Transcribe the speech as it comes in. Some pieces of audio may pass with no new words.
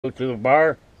Go to the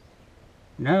bar?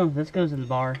 No, this goes in the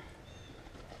bar.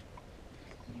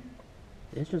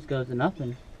 This just goes to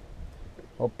nothing.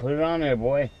 Well, put it on there,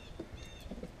 boy.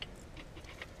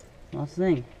 Last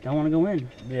thing, don't want to go in.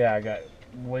 Yeah, I got it.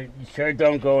 Wait, you sure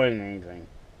don't go in anything.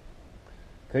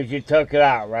 Because you took it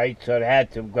out, right? So it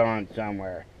had to have gone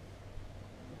somewhere.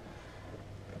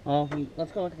 Well,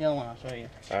 let's go with the other one, I'll show you.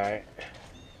 Alright.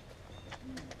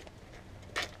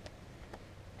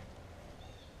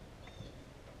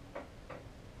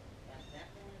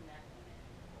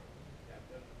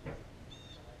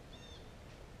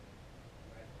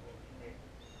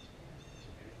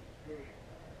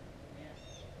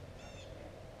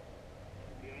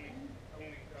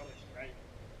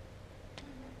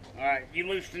 Alright, you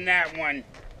loosen that one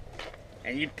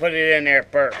and you put it in there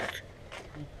first.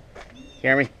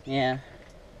 Hear me? Yeah.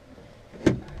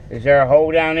 Is there a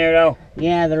hole down there though?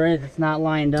 Yeah, there is. It's not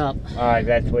lined up. Alright,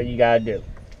 that's what you gotta do.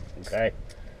 Okay?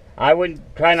 I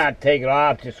wouldn't try not to take it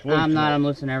off, just loosen I'm not. it. I'm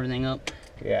loosening everything up.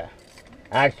 Yeah.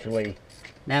 Actually.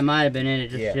 That might have been it. It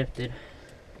just Yeah. shifted.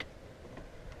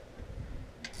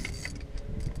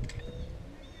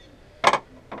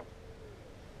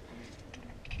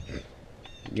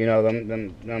 You know,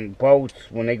 them bolts,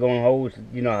 when they go in holes,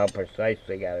 you know how precise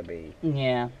they gotta be.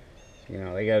 Yeah. You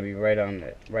know, they gotta be right on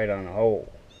the hole.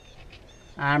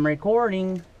 I'm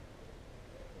recording.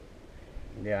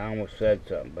 Yeah, I almost said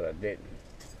something, but I didn't.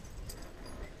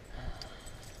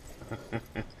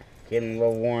 Getting a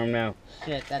little warm now.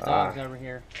 Shit, that dog's over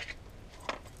here.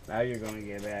 Now you're gonna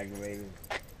get aggravated.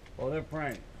 Well, they're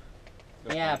friends.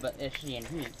 Yeah, but is she in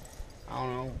heat? I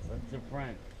don't know, but they're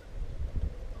friends.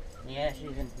 Yeah,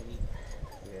 she's in heat.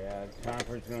 Yeah,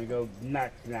 Conference gonna go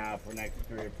nuts now for the next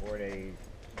 3 or 4 days.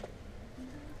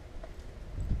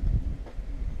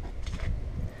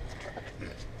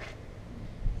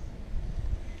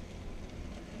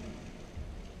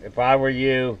 If I were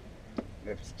you,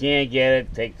 if you can't get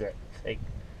it,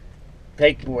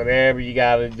 take whatever you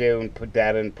gotta do and put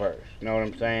that in first. You know what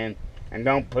I'm saying? And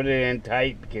don't put it in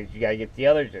tight because you gotta get the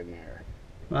others in there.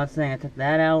 Well, I was saying I took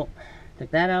that out,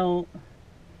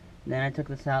 then I took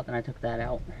this out, then I took that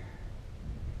out.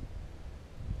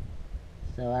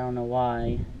 So I don't know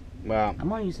why. Well, I'm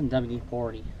gonna use some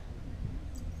WD-40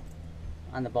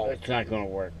 on the bolt. it's not gonna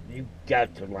work. You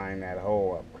got to line that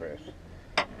hole up, Chris.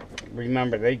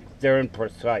 Remember, they're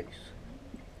imprecise.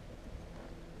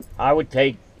 I would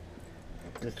take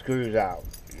the screws out.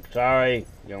 I'm sorry,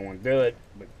 you don't want to do it,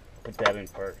 but put that in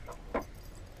first.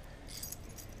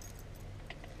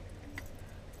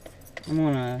 I'm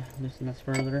gonna loosen this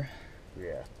further.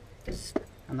 Yeah.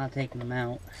 I'm not taking them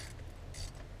out.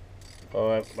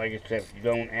 Well, like I said,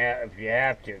 if you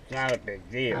have to, it's not a big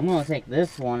deal. I'm gonna take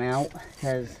this one out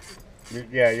because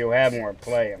Yeah, you'll have more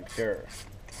play, I'm sure.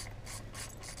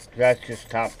 That's just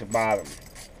top to bottom.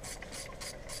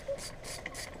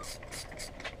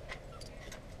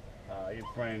 Your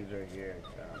friends are here.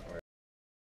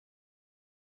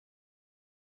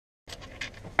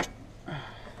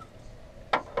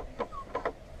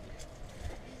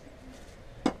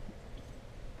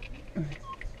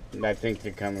 I think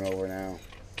they're coming over now.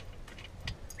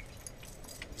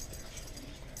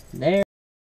 there.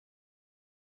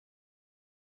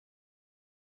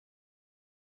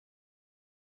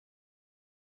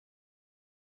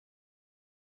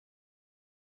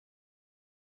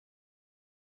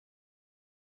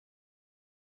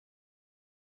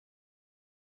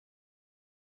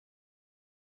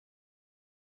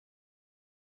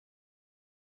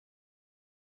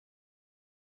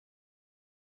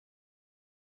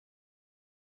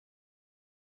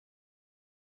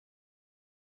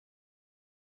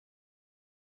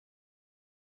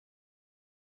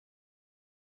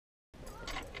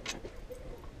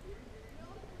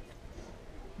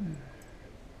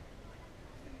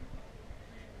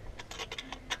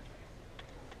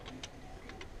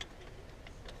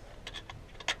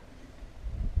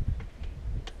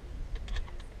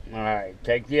 Alright,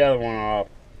 take the other one off.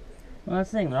 Well,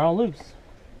 that's the thing, they're all loose.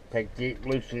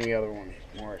 Loosen the other one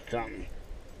or something.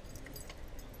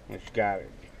 Let's got it.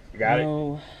 You got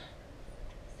it?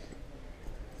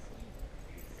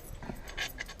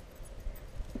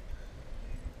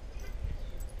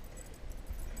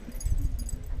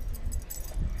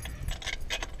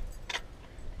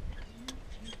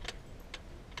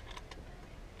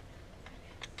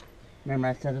 Remember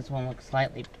I said this one looks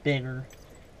slightly bigger.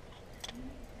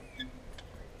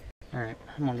 Alright,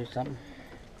 I'm gonna do something.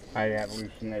 I have to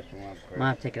loosen this one up I'm first. gonna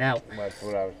have to take it out.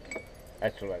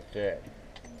 That's what I said.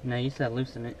 No, you said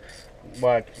loosen it.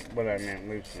 But what I meant,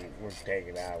 loosen it. We'll take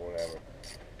it out, whatever.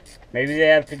 Maybe they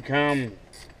have to come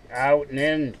out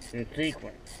and in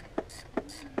sequence.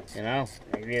 You know,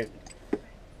 maybe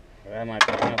that might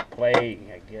be enough play,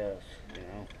 I guess. You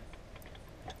know.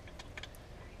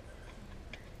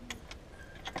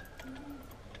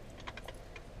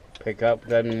 Pick up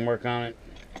doesn't work on it.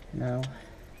 No.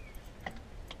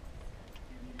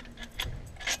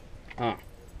 Huh.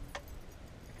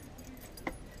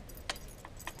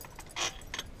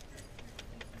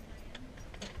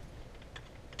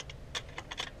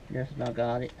 Just about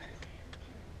got it.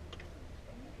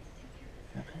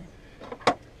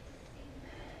 Okay.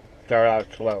 Start out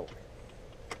slow.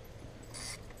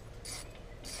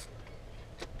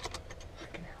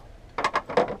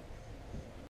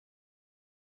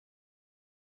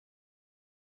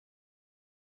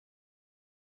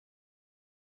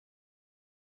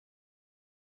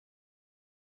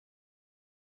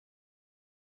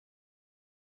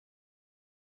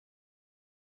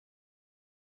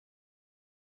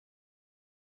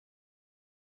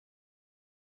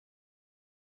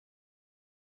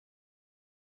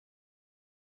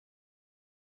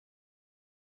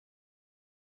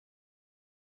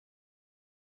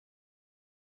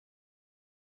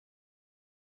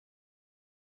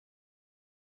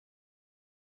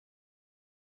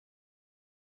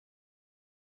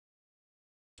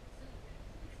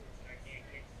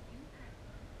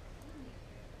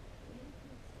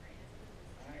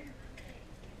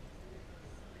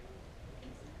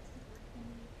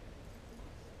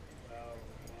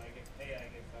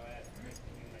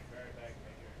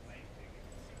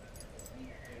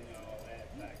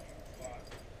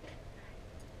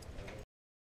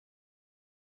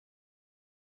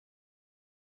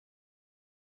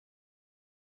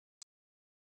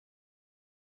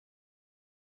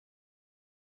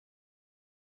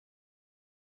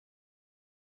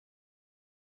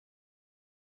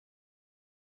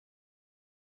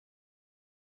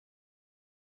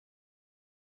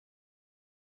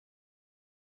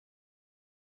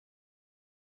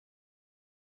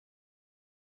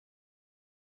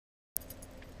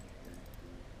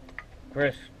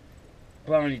 Chris,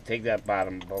 why don't you take that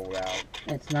bottom bolt out?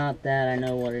 It's not that. I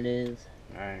know what it is.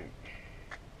 Alright.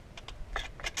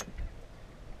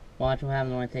 Watch what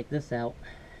happens when I take this out.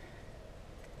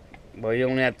 Well, you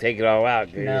don't have to take it all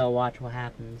out, do you? No, watch what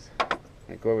happens.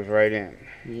 It goes right in.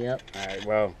 Yep. Alright,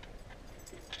 well.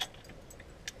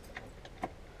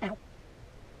 Ow.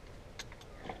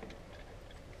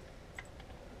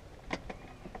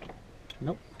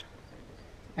 Nope.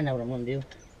 I know what I'm going to do.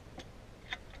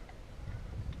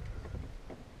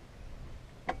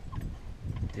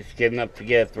 Just get enough to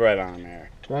get a thread on there.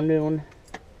 That's what I'm doing.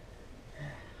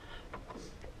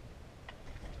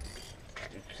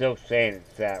 It's still saying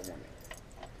it's that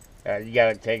one. You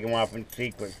gotta take them off in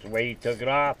sequence. The way you took it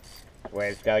off, the way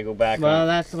it's gotta go back Well, on.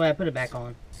 that's the way I put it back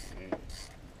on.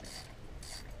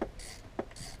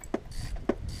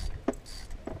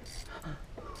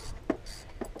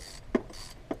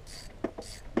 I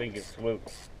think it's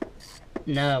loose.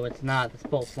 No, it's not. This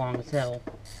bolt's long as hell.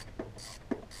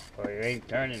 Well, it ain't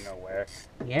turning nowhere.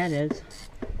 Yeah, it is.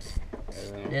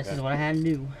 This is what I had to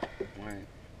do. Right.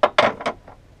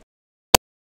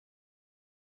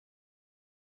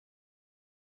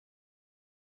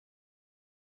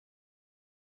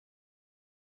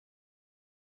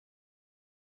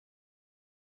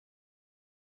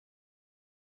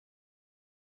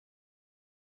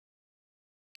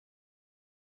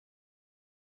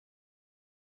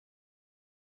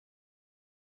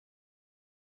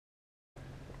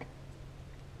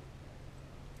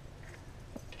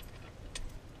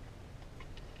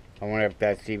 I wonder if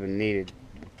that's even needed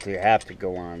to have to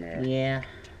go on there. Yeah.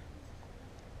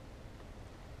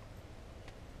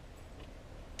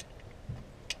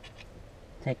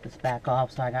 Take this back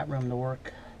off so I got room to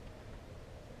work.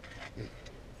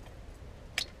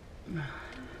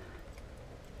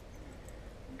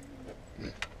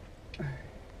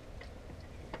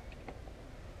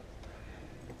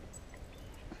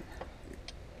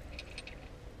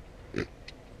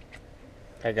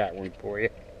 I got one for you.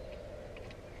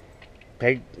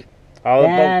 Take all the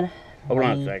Dad, bolts. Hold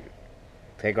on a second.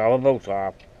 Take all the bolts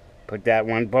off. Put that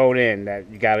one bolt in that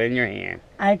you got in your hand.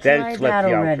 I Then tried slip that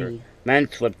the already. alternator.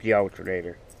 Then slip the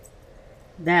alternator.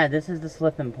 Dad, this is the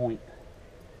slipping point.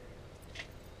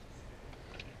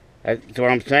 That's what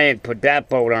I'm saying. Put that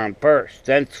bolt on first.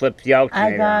 Then slip the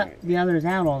alternator I got on it. the others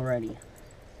out already.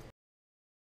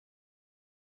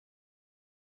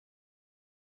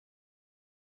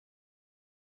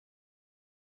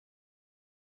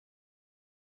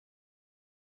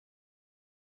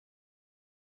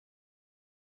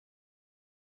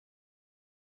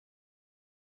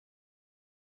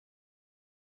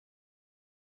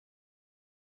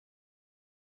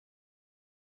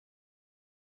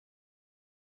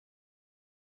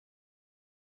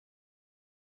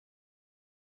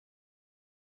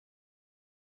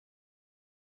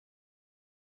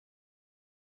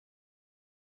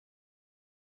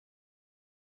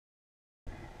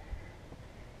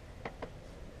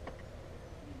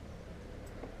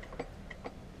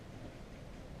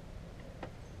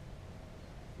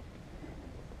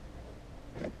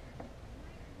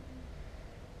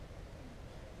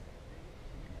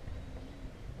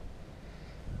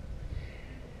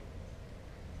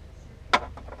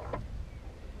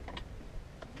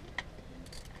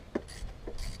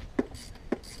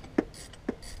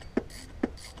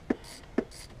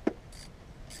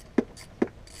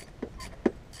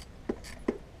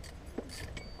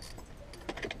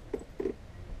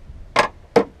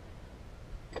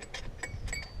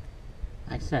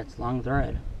 said, it's long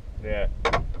thread. Yeah.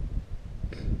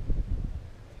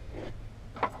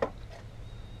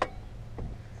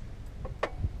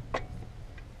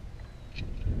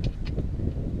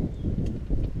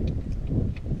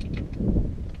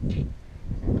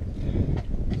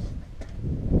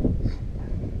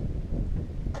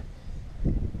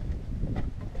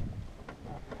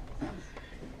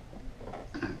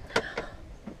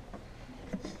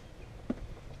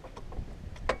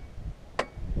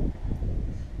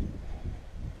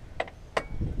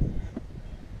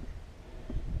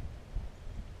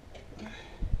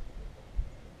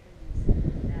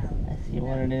 See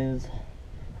what it is.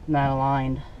 Not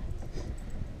aligned.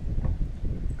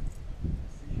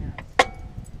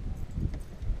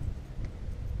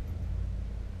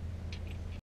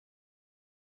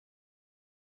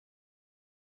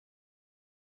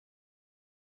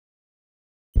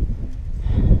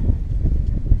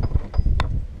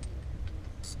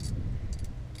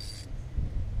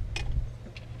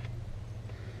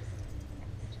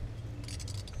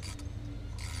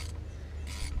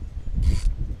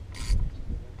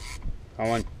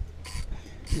 On.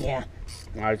 Yeah.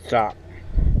 I stop.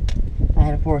 I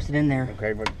had to force it in there.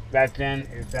 Okay, but that's in.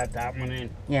 Is that one in?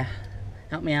 Yeah.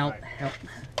 Help me out. Right. Help.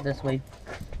 This way.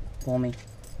 Pull me.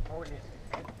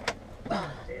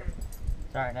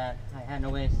 Sorry, Dad. I had no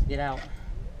way to get out.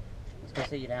 Let's go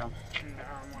sit you down.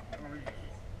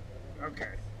 Okay.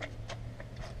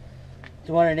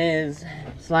 So what it is,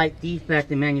 slight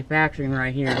defect in manufacturing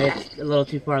right here. It's a little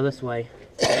too far this way.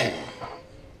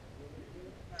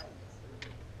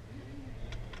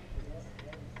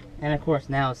 And of course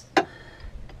now it's...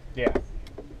 Yeah.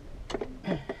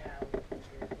 Okay.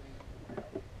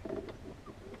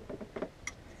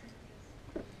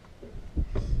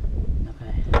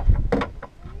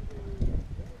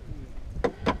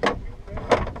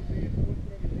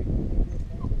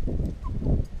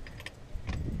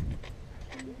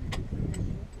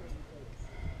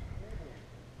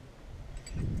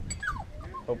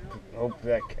 Hope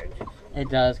that catches. It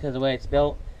does, because the way it's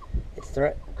built, it's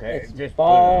Okay, it's just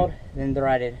bald, then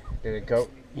threaded. Did it go?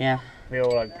 Yeah,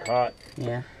 Feel like caught?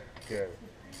 yeah. Good.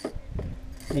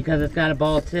 Because it's got a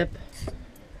ball tip.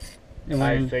 And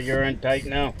Alright, when, so you're in tight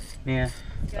now? yeah.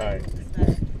 Alright.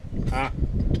 Huh?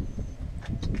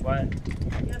 What?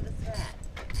 You have the fat.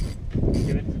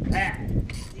 Give it the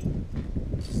pad.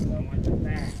 So I want the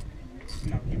pad.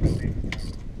 No, give it me.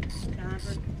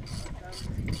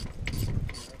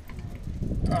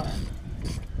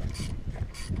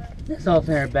 This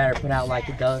alternator better put out like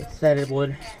it does, said it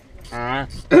would.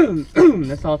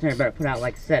 This alternator better put out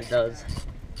like it said it does.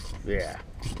 Yeah,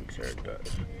 I'm sure it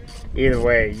does. Either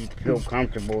way, you feel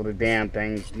comfortable the damn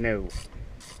thing's new.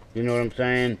 You know what I'm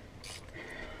saying?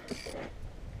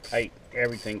 Tight,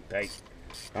 everything tight.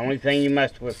 The only thing you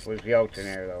messed with was the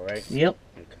alternator though, right? Yep.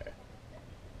 Okay.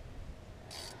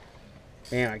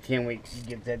 Man, I can't wait to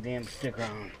get that damn sticker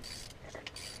on.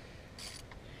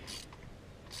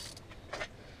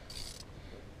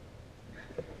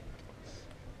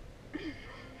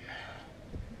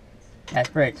 That's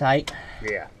pretty tight.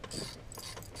 Yeah.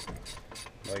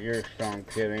 Well, you're a strong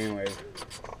kid anyway.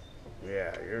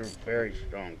 Yeah, you're a very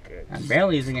strong kid. I'm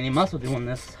barely using any muscle doing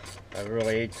this. I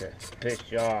really hate to piss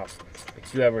you off.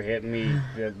 If you ever hit me,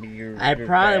 I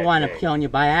probably wind up killing you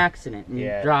by accident and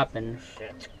Yeah. dropping.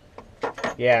 Shit.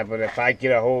 Yeah, but if I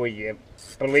get a hold of you,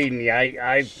 believe me,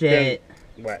 I've Shit.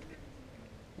 been... What?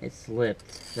 It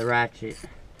slipped. The ratchet.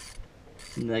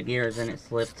 The gears in it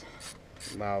slipped.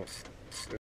 Well...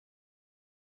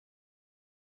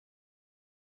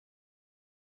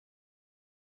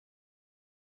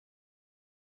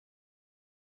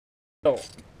 Oh,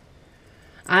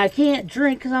 I can't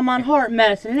drink because I'm on heart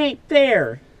medicine. It ain't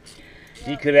fair.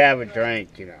 you could have a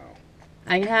drink, you know.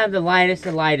 I can have the lightest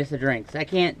of drinks. I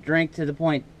can't drink to the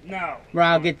point No. where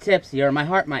I'll get tipsy or my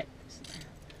heart might.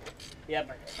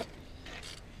 Yep.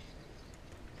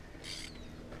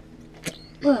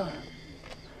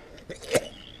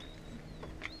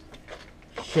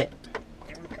 Shit.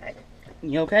 Okay.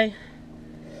 You okay?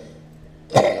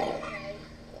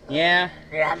 Yeah?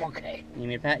 Yeah, I'm okay. You need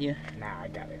me to pat you? Nah, I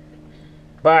got it.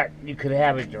 But you could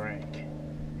have a drink.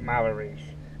 Mallory's.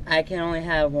 I can only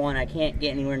have one. I can't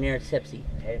get anywhere near tipsy.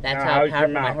 Hey, That's now, how how's your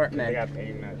powerful my mouth? heart 'Cause med. I got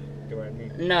pain meds. Do I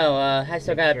need No, I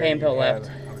still got a Sure pain you pill have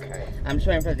left. it. Okay. I'm just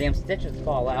waiting for the damn stitches to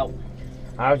fall out.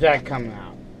 How's that coming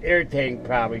out? Irritating,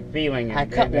 probably. Feeling it. I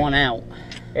cut isn't it? one out.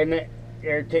 Isn't it?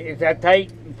 Is that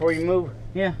tight before you move?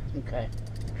 Yeah. Okay.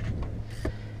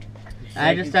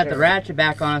 I just set the ratchet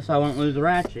back on it so I won't lose the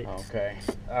ratchet. Okay.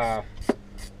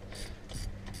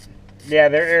 Yeah,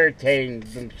 they're irritating.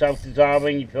 Them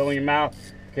self-dissolving. You feel in your mouth.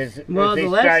 Because Well, the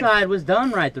left side was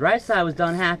done right. The right side was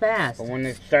done half-assed. But when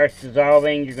it starts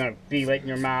dissolving, you're gonna feel it in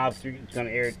your mouth. It's gonna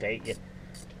irritate you.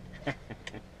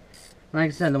 Like I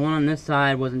said, the one on this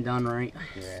side wasn't done right.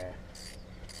 Yeah.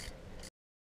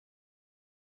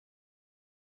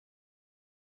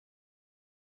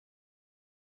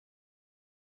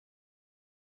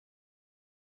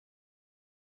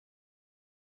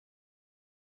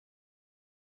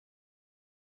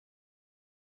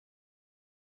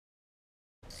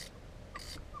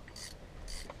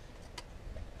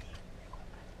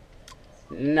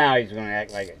 Now he's gonna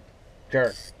act like a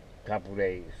jerk a couple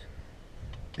days.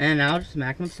 And I'll just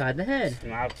smack him upside the head.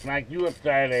 And I'll smack you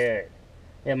upside the head.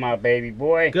 Hey, my baby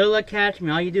boy. Good luck catching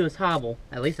me. All you do is hobble.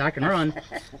 At least I can run.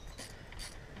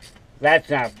 That's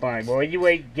not funny, boy. You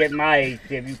wait to get my age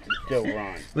if you can still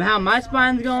run. With how my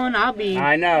spine's going, I'll be...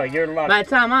 I know, you're lucky. By the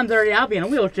time I'm 30, I'll be in a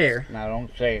wheelchair. Now,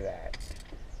 don't say that.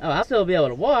 Oh, I'll still be able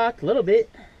to walk a little bit.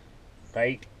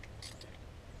 Right?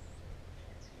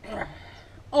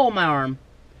 Oh, my arm.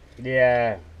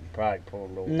 Yeah, you probably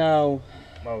pulled a little. No.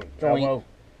 Oh, Joint. elbow.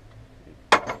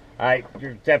 Alright,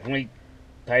 you're definitely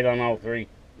tight on all three.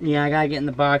 Yeah, I gotta get in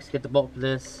the box, get the bolt for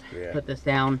this, Yeah. put this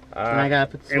down, and I gotta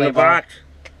put the In the sway bar. box?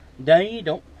 No, you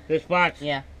don't. This box?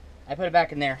 Yeah, I put it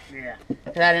back in there. Yeah.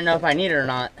 Cause I didn't know if I need it or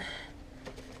not.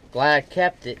 Glad I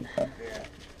kept it.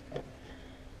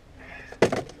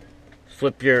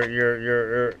 Flip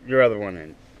your other one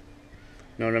in.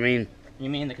 Know what I mean? You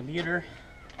mean the computer?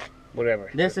 Whatever.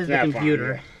 This is the Snap on,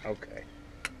 computer. yeah. Okay.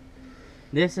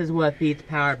 This is what feeds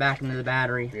power back into the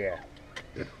battery. Yeah.